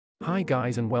Hi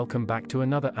guys and welcome back to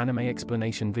another anime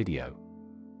explanation video.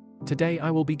 Today I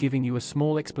will be giving you a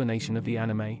small explanation of the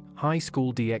anime, High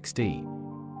School Dxd.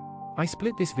 I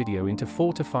split this video into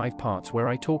 4 to 5 parts where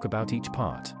I talk about each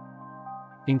part,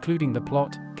 including the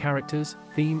plot, characters,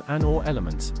 theme and/or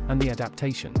elements, and the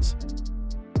adaptations.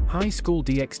 High School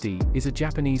Dxd is a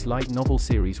Japanese light novel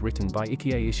series written by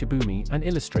Ikie Ishibumi and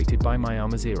illustrated by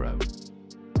Mayama Zero.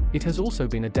 It has also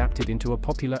been adapted into a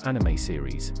popular anime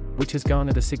series, which has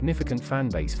garnered a significant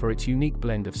fanbase for its unique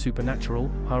blend of supernatural,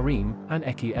 harem, and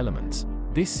eki elements.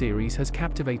 This series has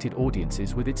captivated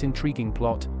audiences with its intriguing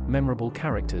plot, memorable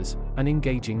characters, and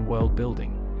engaging world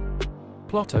building.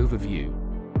 Plot overview.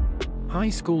 High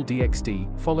School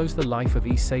Dxd follows the life of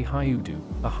Issei Hyudu,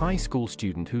 a high school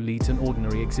student who leads an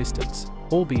ordinary existence,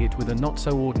 albeit with a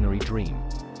not-so-ordinary dream.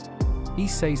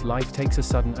 Issei's life takes a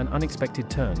sudden and unexpected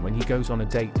turn when he goes on a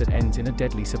date that ends in a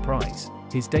deadly surprise.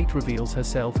 His date reveals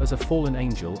herself as a fallen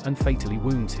angel and fatally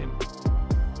wounds him.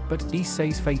 But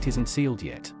Issei's fate isn't sealed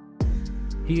yet.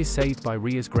 He is saved by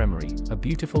Ria's Gremory, a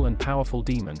beautiful and powerful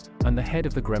demon, and the head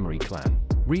of the Gremory clan.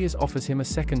 Ria's offers him a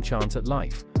second chance at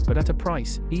life, but at a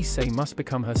price. Issei must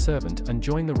become her servant and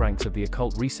join the ranks of the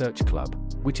Occult Research Club,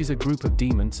 which is a group of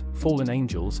demons, fallen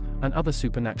angels, and other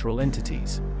supernatural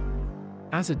entities.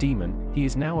 As a demon, he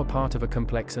is now a part of a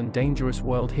complex and dangerous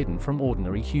world hidden from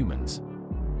ordinary humans.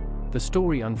 The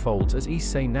story unfolds as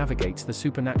Issei navigates the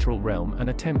supernatural realm and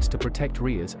attempts to protect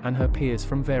Ria's and her peers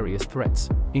from various threats,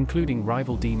 including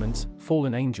rival demons,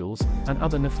 fallen angels, and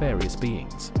other nefarious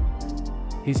beings.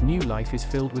 His new life is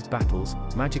filled with battles,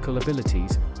 magical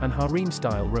abilities, and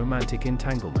harem-style romantic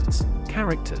entanglements.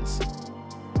 Characters.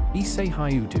 Issei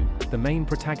Hyudu, the main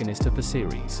protagonist of the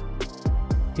series.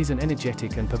 He's an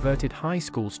energetic and perverted high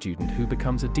school student who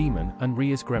becomes a demon and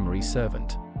Ria's Gremory's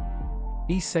servant.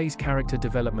 Issei's character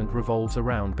development revolves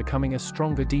around becoming a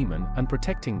stronger demon and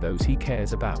protecting those he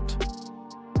cares about.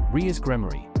 Ria's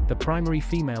Gremory, the primary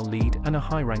female lead and a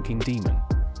high-ranking demon.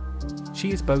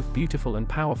 She is both beautiful and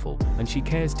powerful, and she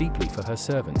cares deeply for her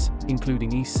servants,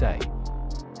 including Issei.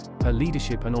 Her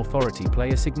leadership and authority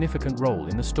play a significant role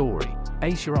in the story.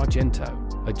 Aisha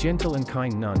Argento, a gentle and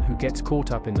kind nun who gets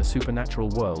caught up in the supernatural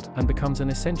world and becomes an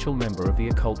essential member of the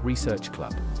Occult Research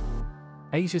Club.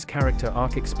 Aisha's character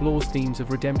arc explores themes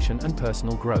of redemption and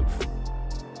personal growth.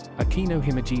 Akino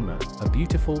Himejima, a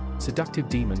beautiful, seductive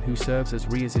demon who serves as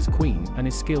Ria's queen and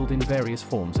is skilled in various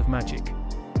forms of magic.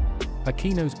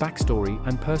 Akino's backstory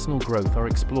and personal growth are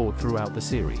explored throughout the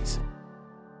series.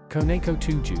 Koneko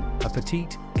Tuju, a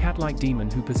petite, cat-like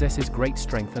demon who possesses great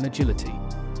strength and agility.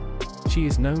 She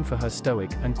is known for her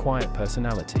stoic and quiet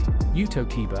personality. Yuto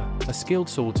Kiba, a skilled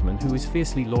swordsman who is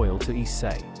fiercely loyal to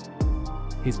Issei.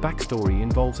 His backstory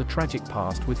involves a tragic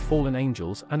past with fallen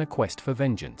angels and a quest for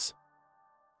vengeance.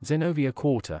 Zenobia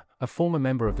Quarter, a former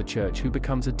member of the church who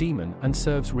becomes a demon and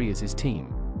serves Ria's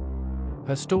team.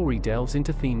 Her story delves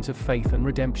into themes of faith and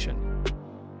redemption.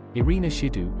 Irina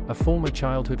Shidu, a former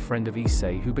childhood friend of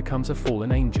Issei who becomes a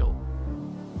fallen angel.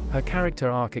 Her character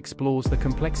arc explores the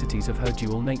complexities of her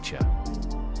dual nature.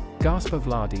 Gaspar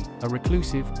Vladi, a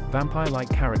reclusive, vampire-like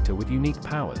character with unique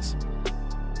powers.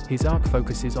 His arc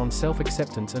focuses on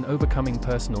self-acceptance and overcoming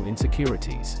personal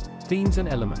insecurities. Themes and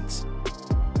elements.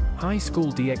 High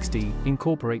School Dxd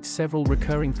incorporates several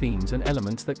recurring themes and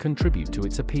elements that contribute to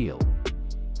its appeal.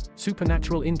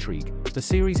 Supernatural intrigue. The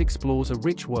series explores a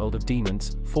rich world of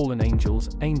demons, fallen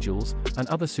angels, and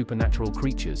other supernatural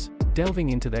creatures,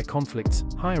 delving into their conflicts,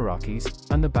 hierarchies,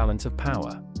 and the balance of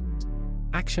power.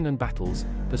 Action and battles.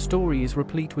 The story is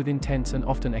replete with intense and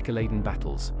often echo-laden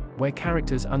battles, where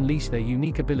characters unleash their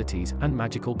unique abilities and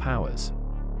magical powers.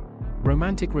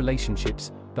 Romantic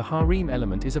relationships. The harem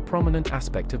element is a prominent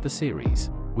aspect of the series,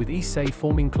 with Issei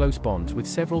forming close bonds with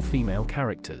several female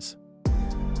characters.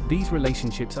 These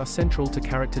relationships are central to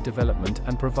character development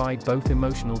and provide both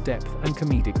emotional depth and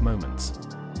comedic moments.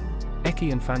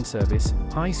 Eki and fanservice.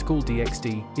 High School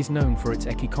Dxd is known for its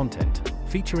eki content,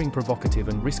 featuring provocative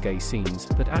and risque scenes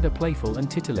that add a playful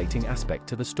and titillating aspect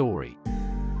to the story.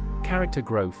 Character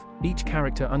growth. Each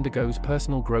character undergoes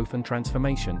personal growth and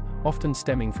transformation, often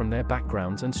stemming from their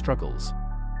backgrounds and struggles.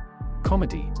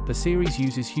 Comedy. The series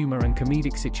uses humor and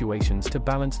comedic situations to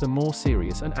balance the more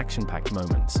serious and action-packed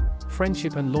moments.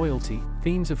 Friendship and loyalty.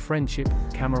 Themes of friendship,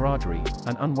 camaraderie,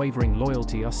 and unwavering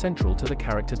loyalty are central to the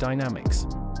character dynamics.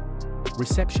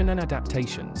 Reception and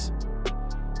adaptations.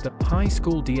 The High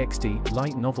School Dxd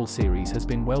light novel series has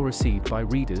been well received by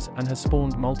readers and has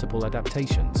spawned multiple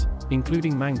adaptations,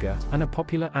 including manga and a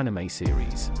popular anime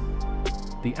series.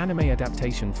 The anime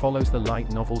adaptation follows the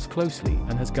light novels closely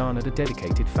and has garnered a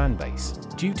dedicated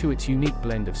fanbase, due to its unique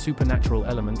blend of supernatural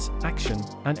elements, action,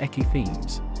 and eki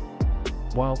themes.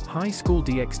 While High School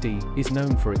Dxd is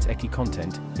known for its ecchi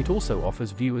content, it also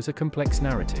offers viewers a complex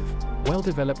narrative,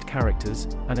 well-developed characters,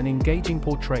 and an engaging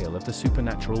portrayal of the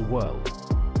supernatural world.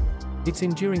 Its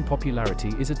enduring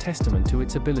popularity is a testament to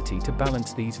its ability to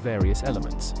balance these various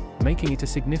elements, making it a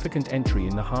significant entry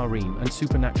in the harem and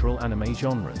supernatural anime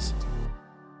genres.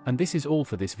 And this is all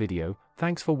for this video.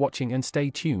 Thanks for watching and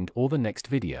stay tuned for the next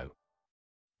video.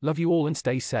 Love you all and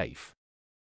stay safe.